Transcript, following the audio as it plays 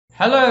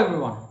Hello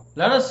everyone,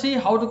 let us see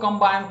how to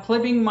combine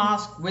clipping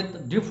mask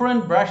with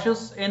different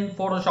brushes in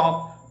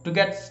Photoshop to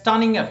get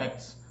stunning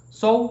effects.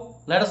 So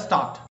let us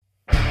start.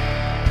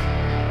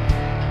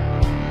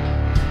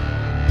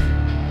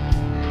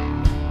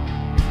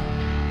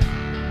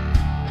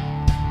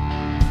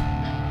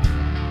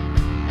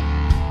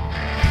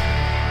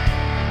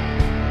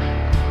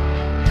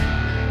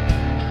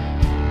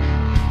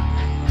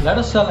 Let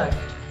us select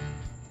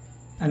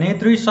an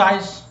A3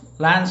 size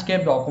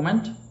landscape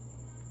document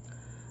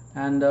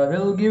and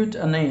we'll give it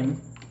a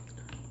name,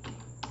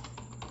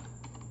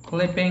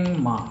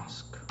 clipping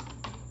mask.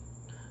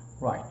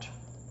 Right,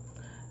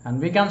 and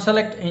we can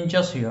select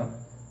inches here,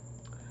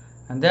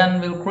 and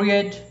then we'll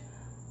create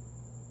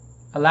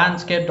a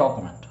landscape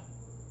document.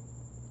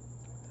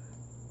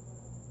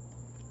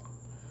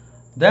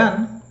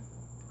 Then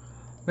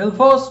we'll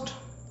first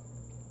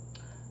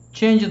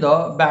change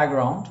the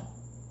background.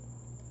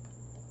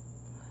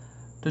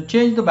 To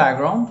change the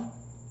background,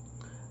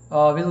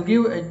 we'll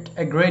give it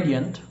a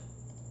gradient.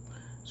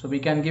 So we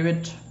can give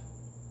it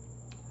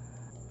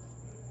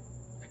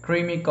a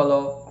creamy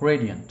color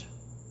gradient.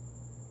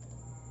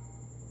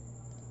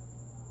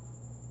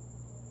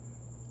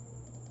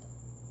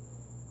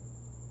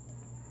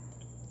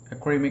 A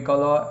creamy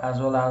color as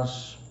well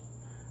as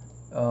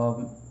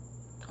a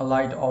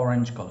light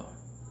orange color.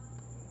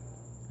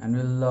 And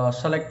we'll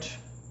select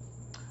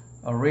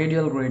a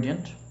radial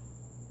gradient.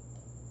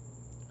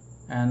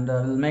 And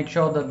we'll make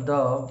sure that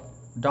the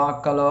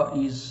dark color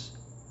is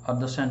at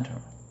the center.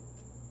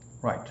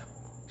 Right,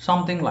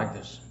 something like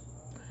this.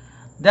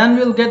 Then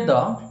we'll get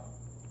the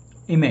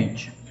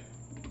image.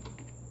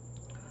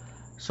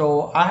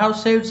 So I have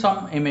saved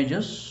some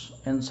images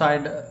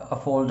inside a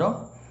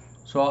folder.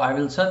 So I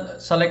will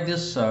select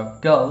this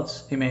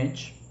girl's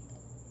image,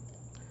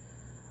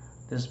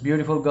 this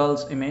beautiful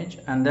girl's image,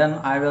 and then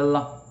I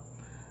will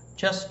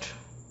just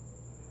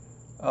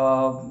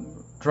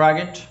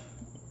drag it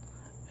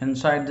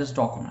inside this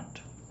document.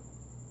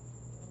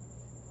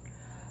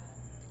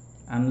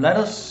 And let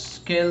us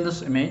scale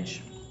this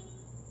image.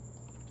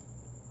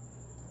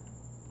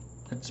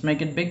 Let's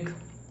make it big.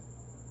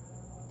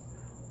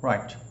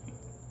 Right.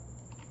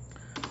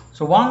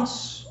 So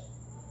once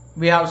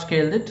we have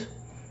scaled it,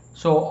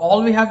 so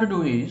all we have to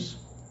do is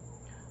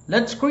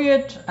let's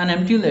create an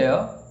empty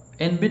layer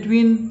in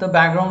between the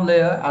background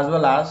layer as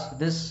well as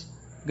this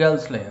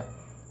girl's layer.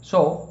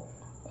 So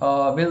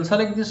we'll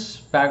select this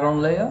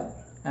background layer,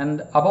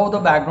 and above the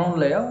background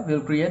layer we'll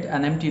create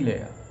an empty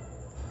layer.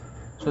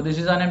 So this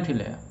is an empty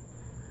layer.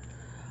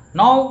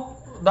 Now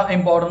the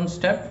important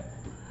step,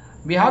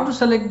 we have to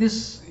select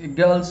this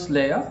girl's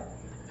layer,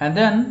 and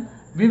then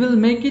we will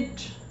make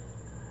it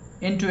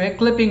into a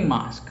clipping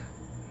mask.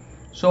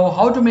 So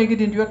how to make it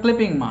into a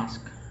clipping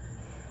mask?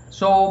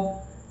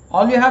 So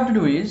all you have to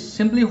do is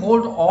simply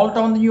hold Alt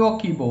on your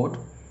keyboard,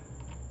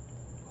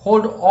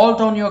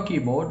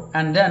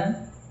 and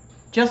then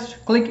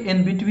just click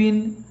in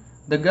between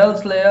the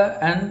girl's layer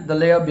and the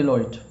layer below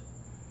it.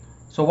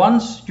 So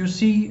once you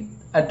see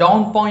a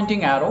down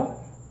pointing arrow,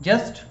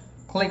 just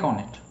click on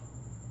it.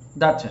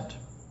 That's it.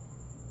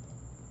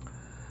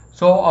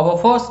 So our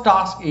first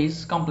task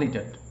is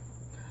completed.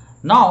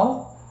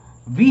 Now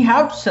we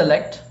have to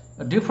select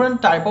a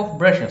different type of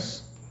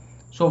brushes.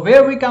 So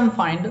where we can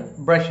find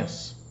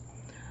brushes?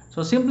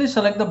 So simply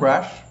select the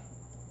brush,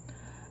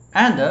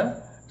 and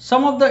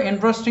some of the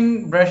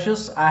interesting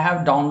brushes I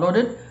have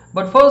downloaded,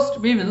 but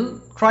first we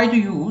will try to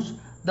use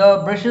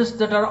the brushes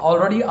that are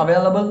already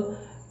available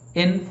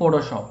in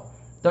Photoshop,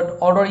 that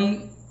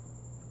already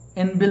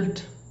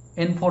inbuilt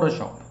in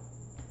Photoshop.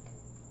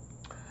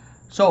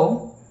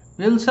 So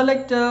we'll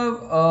select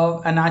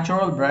a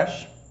natural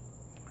brush.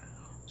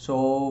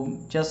 So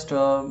just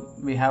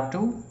we have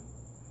to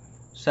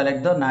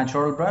select the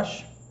natural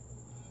brush.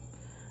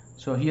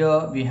 So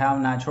here we have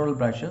natural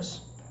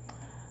brushes.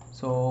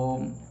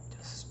 So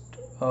just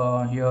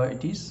here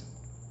it is.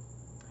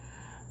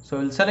 So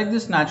we'll select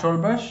this natural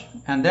brush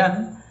and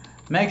then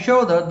make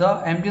sure that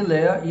the empty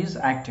layer is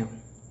active.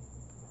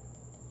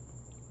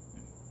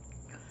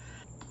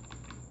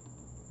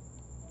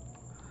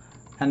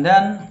 And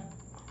then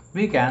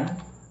we can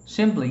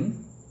simply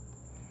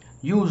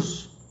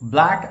use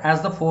black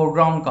as the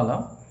foreground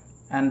color,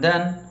 and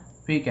then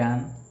we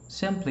can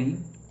simply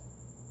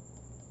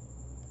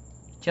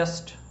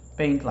just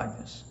paint like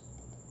this.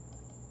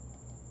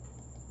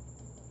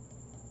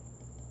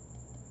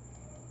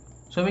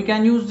 So we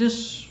can use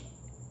this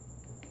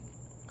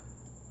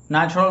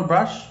natural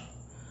brush,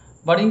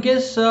 but in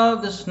case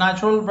this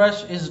natural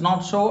brush is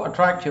not so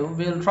attractive,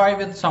 we will try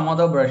with some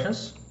other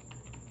brushes.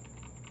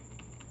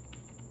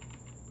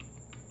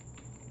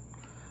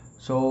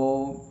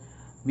 So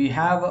we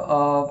have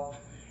a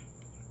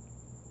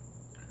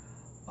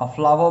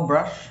flower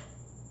brush.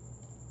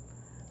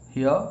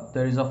 Here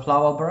there is a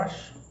flower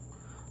brush,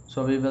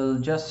 so we will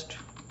just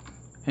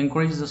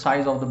increase the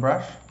size of the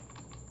brush.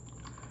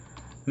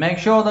 Make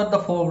sure that the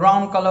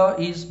foreground color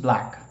is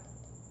black,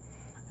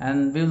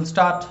 and we will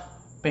start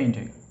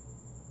painting.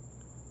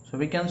 So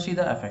we can see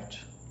the effect.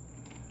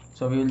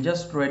 So we will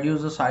just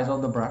reduce the size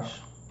of the brush,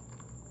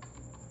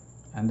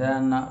 and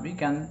then we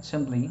can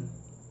simply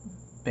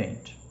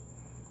paint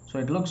so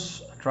it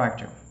looks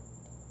attractive.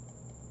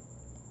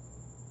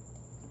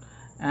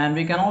 And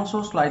we can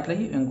also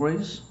slightly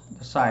increase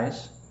the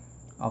size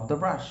of the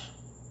brush.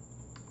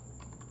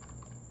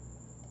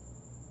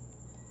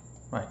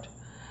 Right.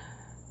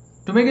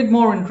 To make it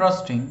more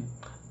interesting,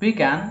 we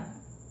can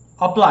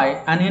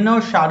apply an inner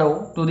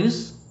shadow to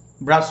this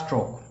brush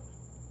stroke.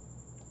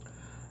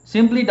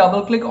 Simply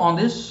double click on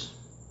this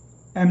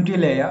empty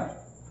layer,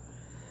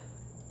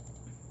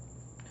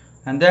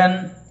 and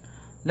then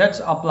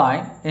let's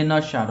apply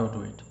inner shadow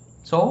to it.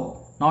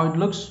 So now it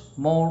looks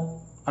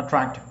more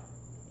attractive.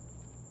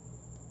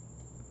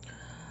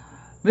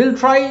 We'll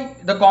try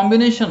the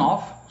combination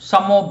of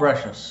some more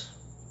brushes.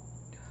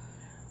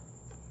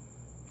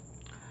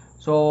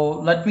 So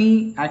let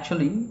me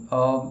actually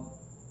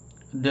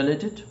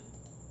delete it.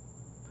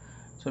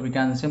 So we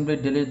can simply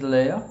delete the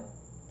layer,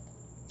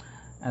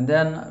 and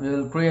then we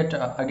will create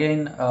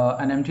again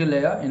an empty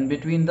layer in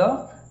between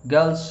the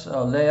girls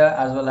layer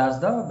as well as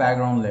the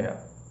background layer,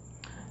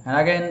 and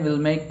again we'll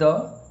make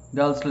the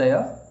girls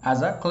layer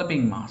as a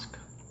clipping mask.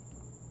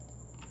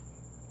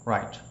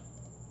 Right.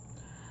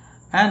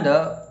 And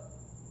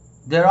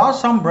there are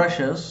some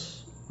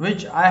brushes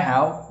which I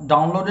have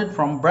downloaded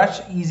from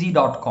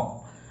brusheasy.com,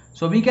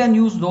 so we can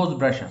use those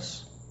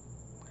brushes.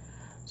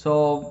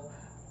 So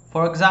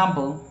for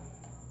example,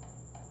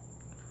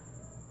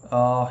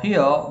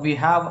 here we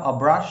have a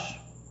brush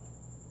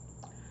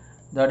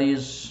that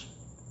is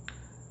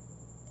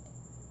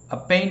a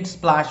paint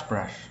splash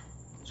brush,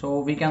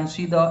 so we can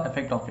see the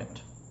effect of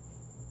it.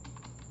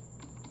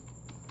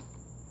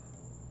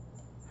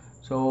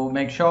 So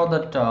make sure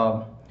that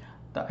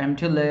the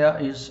empty layer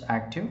is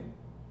active,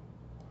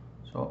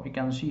 so we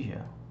can see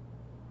here.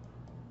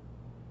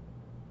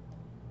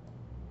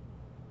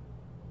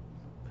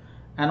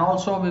 And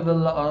also we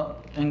will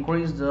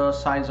increase the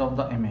size of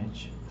the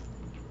image.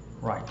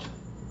 Right.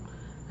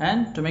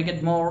 And to make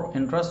it more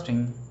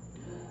interesting,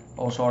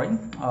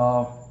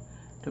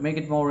 to make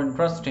it more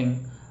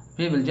interesting,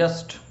 we will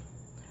just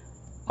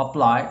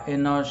apply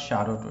inner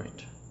shadow to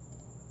it.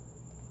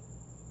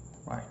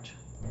 Right.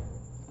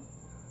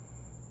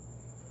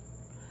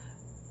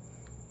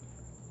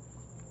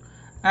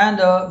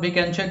 And we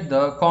can check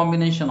the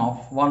combination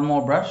of one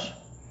more brush.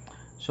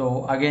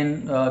 So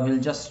again we'll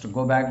just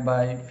go back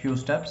by few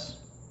steps.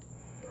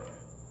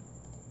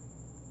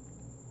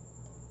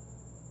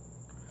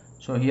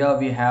 So here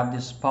we have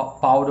this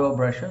powder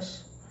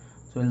brushes,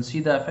 so we'll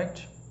see the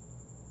effect.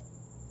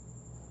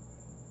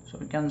 So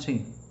we can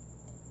see.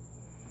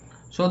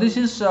 So this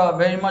is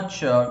very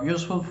much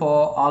useful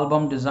for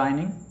album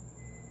designing.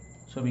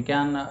 So we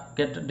can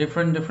get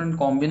different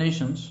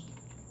combinations.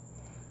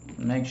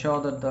 Make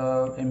sure that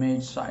the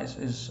image size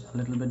is a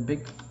little bit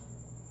big.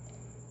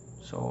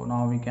 So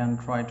now we can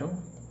try to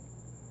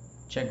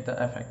check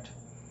the effect,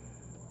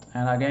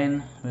 and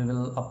again we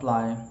will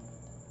apply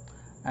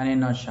an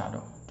inner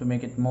shadow to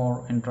make it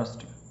more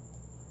interesting.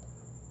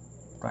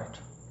 Right.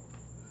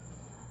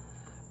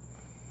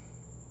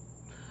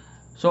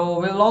 So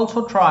we'll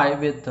also try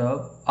with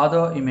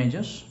other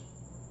images.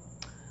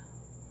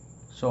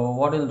 So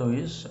what we'll do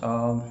is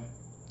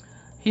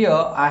here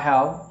I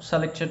have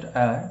selected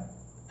a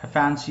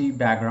fancy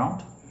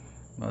background.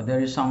 There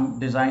is some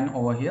design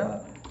over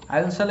here.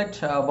 I will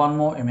select one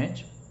more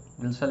image.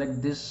 We'll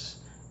select this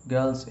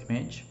girl's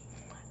image,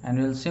 and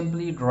we'll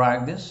simply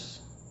drag this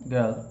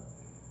girl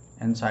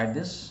inside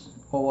this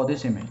over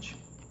this image.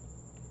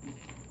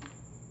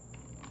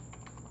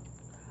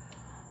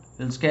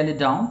 We'll scale it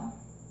down.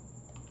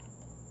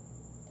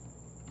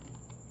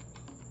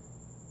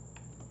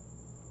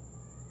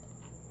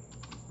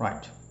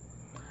 Right.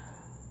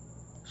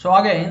 So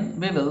again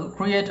we will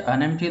create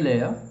an empty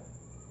layer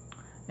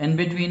in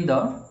between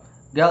the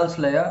girls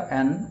layer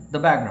and the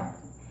background.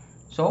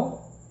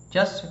 So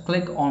just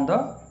click on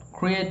the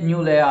create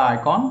new layer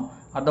icon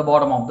at the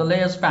bottom of the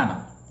layers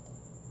panel.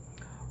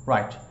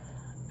 Right.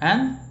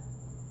 And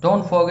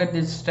don't forget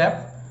this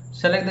step.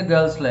 Select the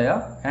girls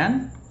layer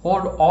and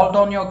hold Alt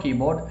on your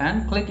keyboard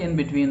and click in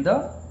between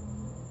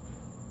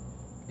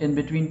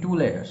two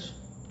layers,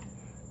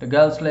 the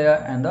girls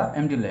layer and the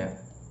empty layer.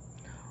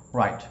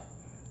 Right.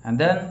 And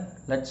then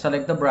let's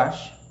select the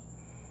brush,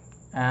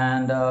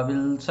 and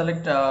we'll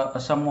select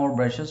some more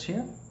brushes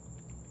here.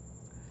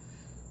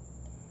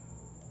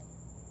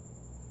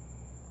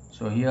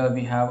 So here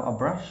we have a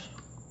brush.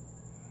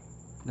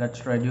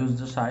 Let's reduce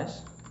the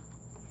size,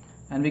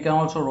 and we can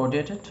also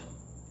rotate it,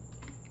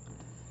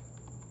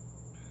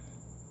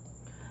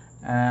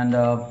 and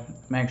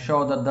make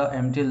sure that the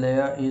empty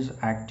layer is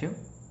active,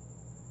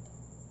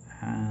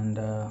 and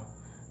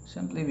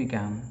simply we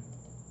can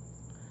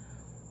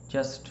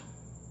just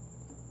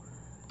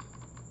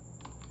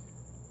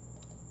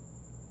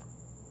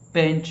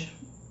paint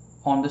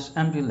on this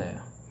empty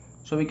layer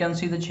so we can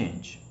see the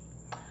change,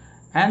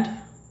 and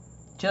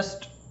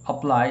just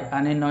apply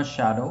an inner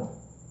shadow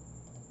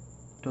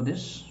to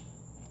this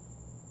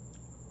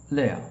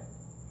layer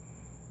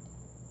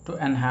to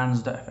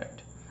enhance the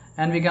effect.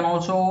 And we can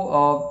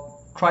also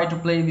try to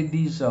play with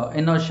these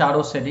inner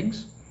shadow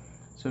settings.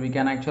 So we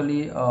can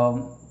actually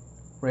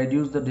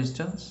reduce the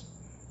distance,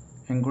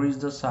 increase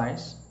the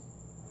size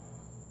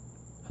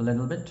a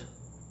little bit,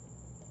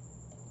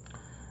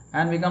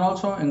 and we can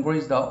also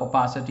increase the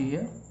opacity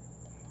here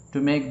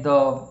to make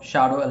the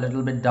shadow a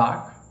little bit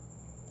dark.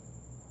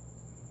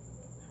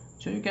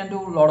 So you can do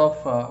a lot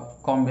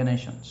of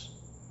combinations.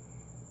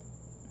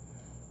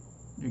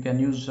 You can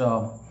use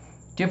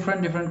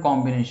different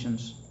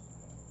combinations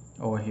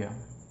over here,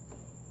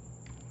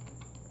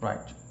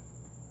 right?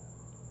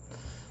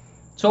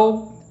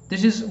 So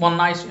this is one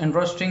nice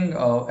interesting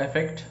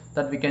effect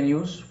that we can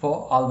use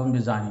for album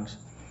designings.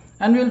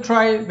 And we'll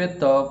try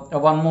with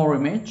one more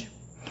image.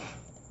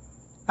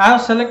 I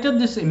have selected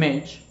this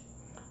image.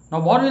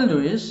 Now what we'll do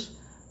is,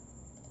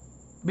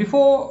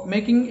 before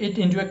making it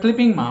into a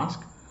clipping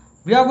mask,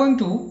 we are going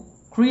to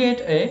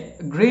create a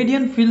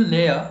gradient fill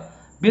layer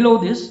below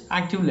this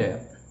active layer.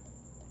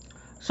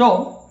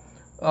 So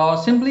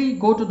simply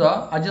go to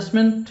the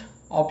adjustment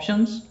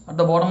options at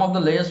the bottom of the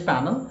layers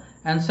panel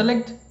and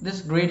select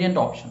this gradient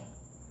option.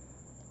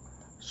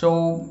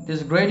 So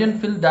this gradient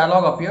fill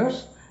dialog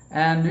appears,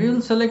 and we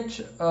will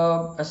select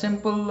a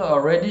simple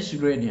reddish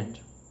gradient.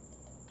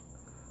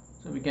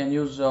 So we can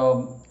use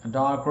a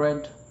dark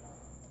red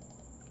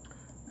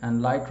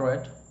and light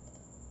red,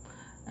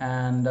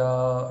 and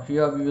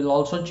here we will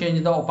also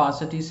change the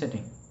opacity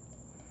setting,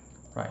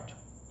 right?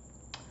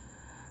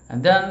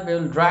 And then we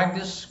will drag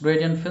this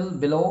gradient fill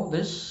below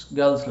this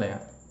girls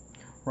layer,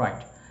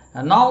 right?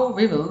 And now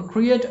we will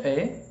create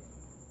a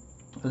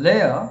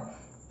layer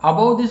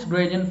above this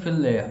gradient fill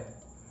layer,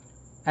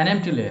 an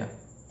empty layer,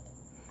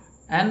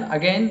 and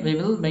again we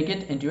will make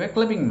it into a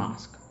clipping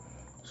mask.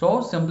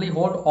 So simply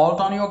hold Alt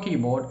on your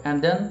keyboard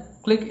and then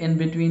click in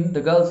between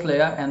the girls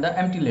layer and the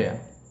empty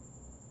layer,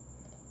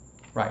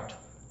 right?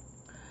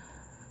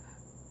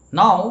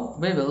 Now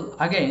we will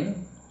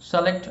again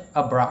select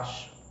a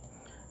brush,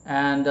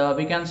 and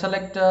we can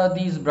select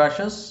these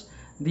brushes.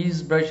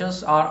 These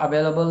brushes are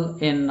available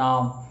in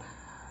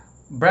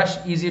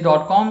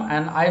brusheasy.com,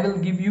 and I will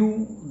give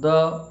you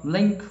the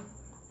link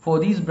for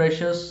these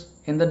brushes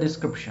in the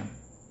description.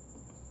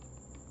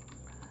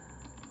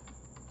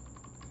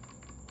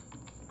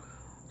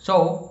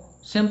 So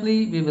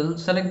simply we will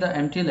select the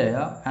empty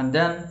layer, and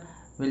then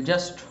we'll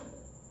just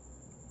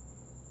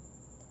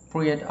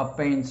create a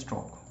paint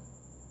stroke,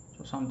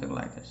 so something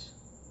like this.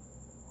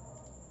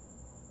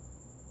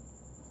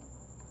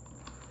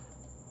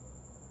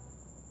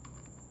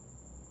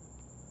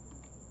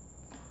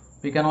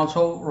 We can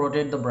also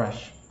rotate the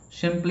brush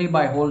simply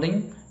by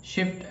holding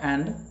shift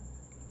and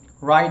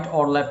right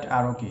or left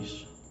arrow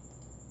keys,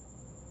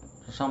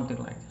 so something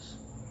like this.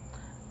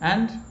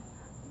 And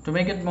to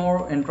make it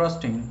more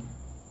interesting,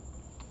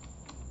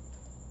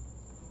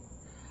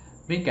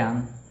 we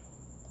can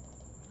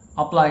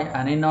apply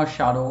an inner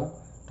shadow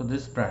to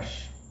this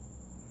brush.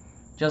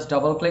 Just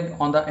double click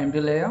on the empty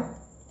layer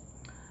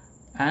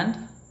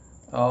and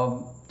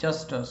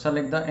just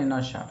select the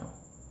inner shadow,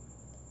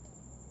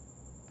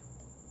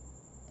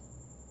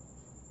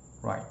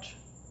 right?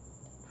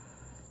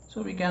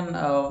 So we can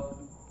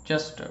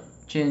just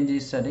change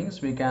these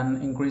settings. We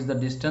can increase the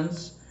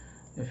distance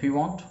if we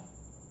want,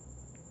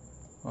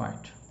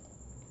 right?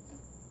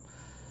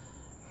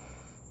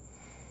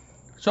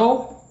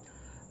 So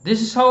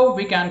this is how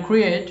we can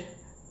create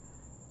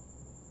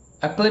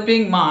a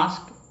clipping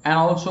mask and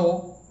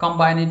also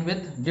combine it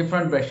with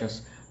different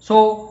brushes.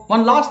 So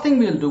one last thing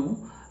we'll do,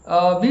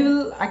 we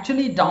will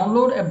actually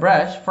download a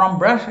brush from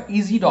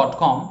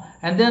brusheasy.com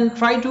and then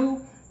try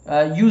to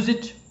use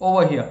it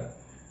over here.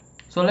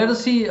 So let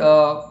us see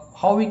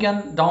how we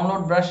can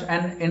download brush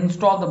and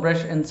install the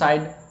brush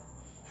inside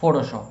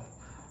Photoshop.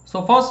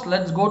 So first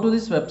let's go to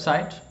this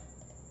website,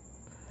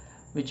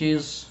 which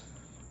is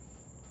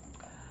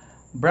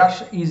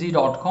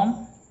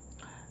brusheasy.com,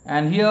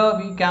 and here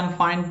we can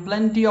find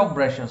plenty of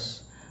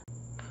brushes.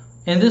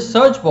 In this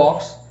search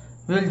box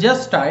we will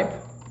just type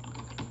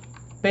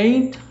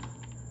paint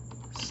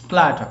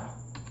splatter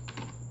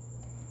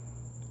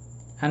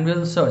and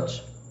we'll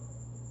search.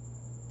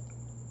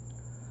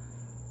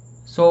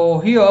 So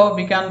here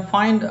we can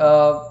find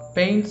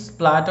paint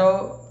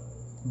splatter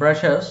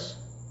brushes.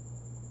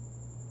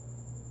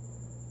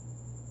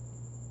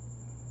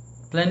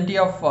 Plenty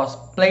of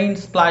plain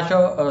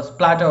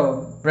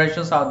splatter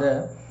brushes are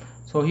there.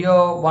 So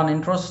here one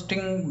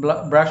interesting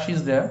brush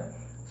is there,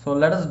 so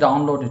let us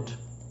download it.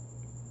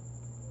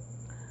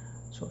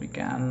 So we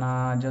can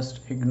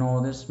just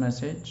ignore this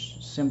message,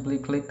 simply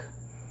click.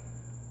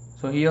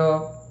 So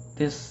here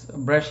this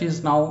brush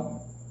is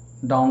now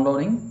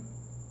downloading.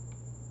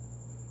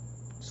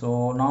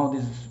 So now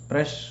this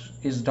brush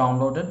is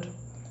downloaded.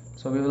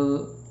 So we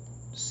will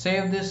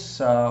save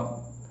this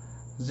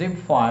zip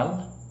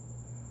file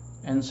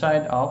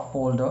inside our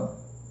folder,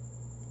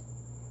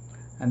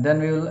 and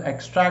then we will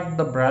extract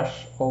the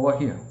brush over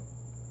here.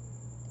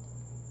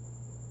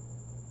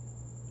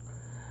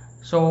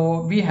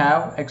 So we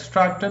have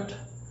extracted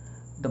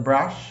the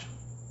brush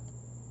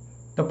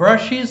The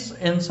brush is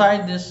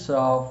inside this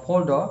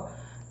folder,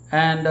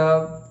 and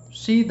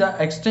see the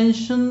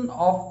extension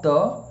of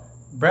the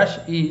brush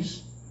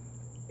is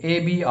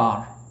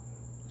ABR.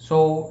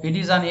 So it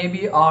is an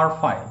ABR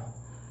file,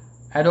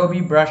 Adobe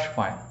brush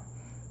file.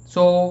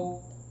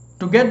 So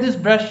to get this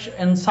brush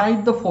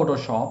inside the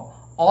Photoshop,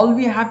 all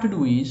we have to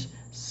do is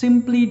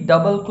simply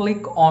double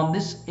click on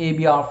this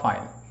ABR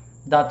file.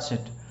 That's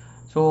it.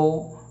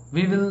 So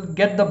we will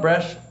get the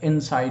brush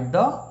inside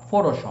the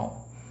Photoshop.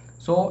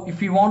 So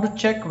if you want to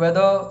check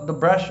whether the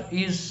brush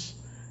is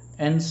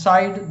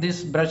inside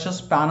this brushes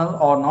panel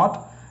or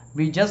not,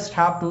 we just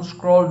have to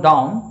scroll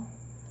down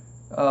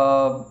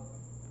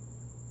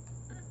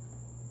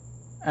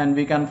and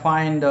we can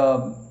find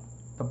the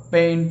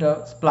paint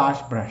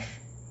splash brush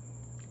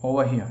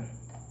over here.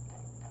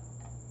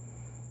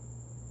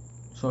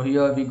 So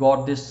here we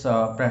got this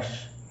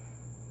brush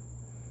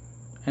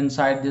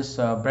inside this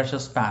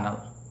brushes panel.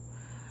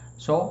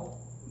 So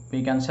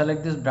we can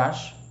select this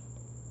brush,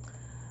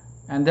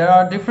 and there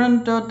are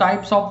different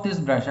types of this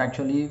brush.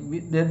 Actually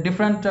there are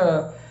different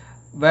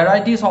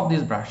varieties of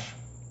this brush.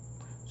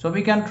 So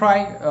we can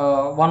try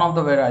one of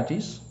the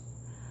varieties.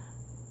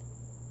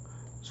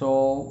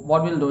 So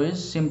what we'll do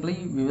is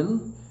simply we will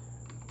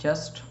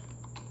just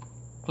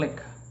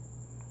click.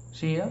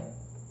 See here,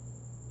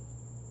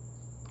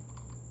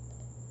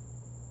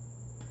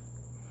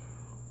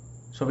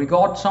 so we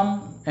got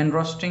some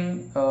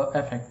interesting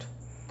effect.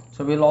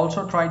 So we'll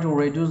also try to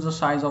reduce the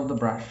size of the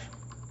brush,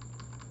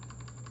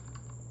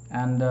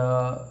 and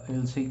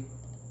you'll see,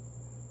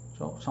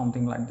 so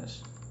something like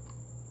this,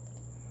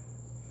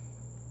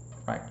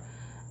 right?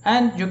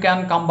 And you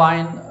can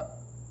combine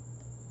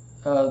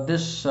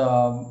this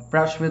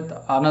brush with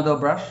another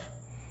brush.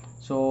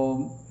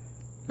 So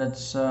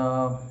let's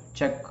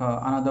check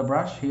another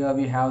brush. Here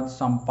we have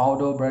some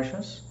powder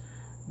brushes.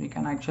 We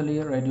can actually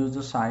reduce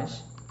the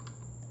size,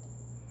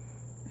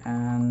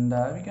 and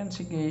we can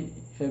see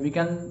we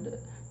can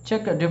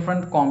check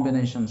different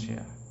combinations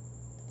here,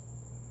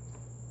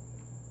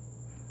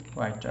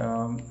 right?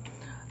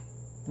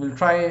 We'll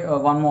try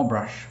one more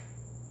brush.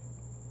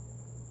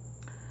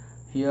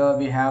 Here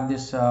we have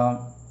this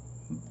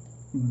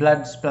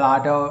blood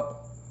splatter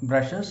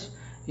brushes.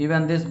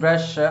 Even this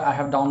brush I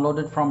have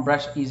downloaded from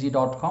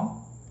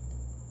brusheasy.com.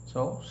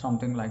 So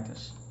something like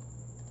this,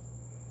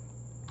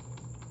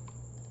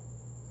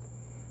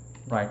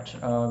 right?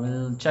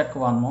 We'll check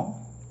one more.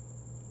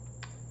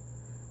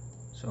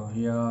 So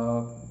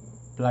here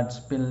blood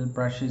spill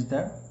brush is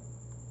there.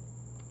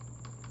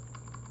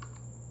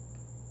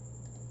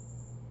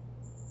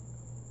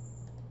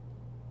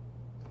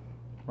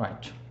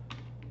 Right.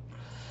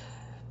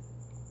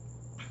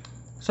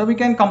 So we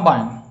can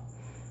combine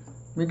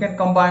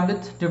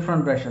with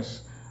different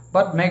brushes,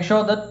 but make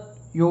sure that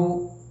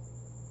you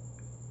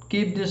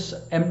keep this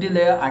empty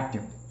layer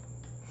active.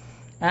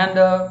 And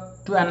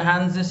to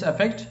enhance this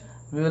effect,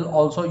 we will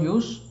also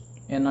use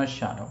inner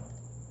shadow.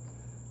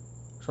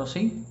 So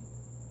see,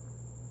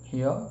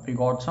 here we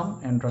got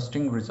some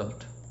interesting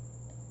result.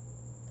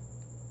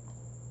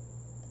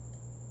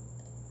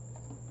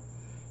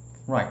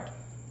 Right.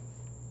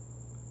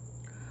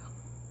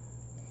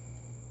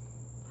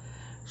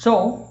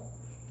 So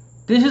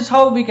this is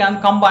how we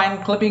can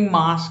combine clipping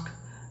mask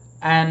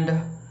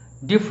and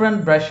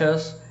different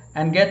brushes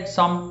and get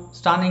some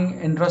stunning,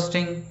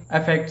 interesting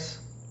effects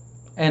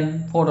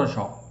in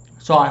Photoshop.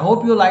 So I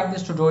hope you like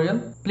this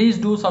tutorial. Please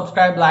do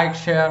subscribe, like,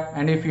 share,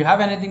 and if you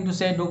have anything to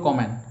say, do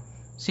comment.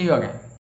 See you again.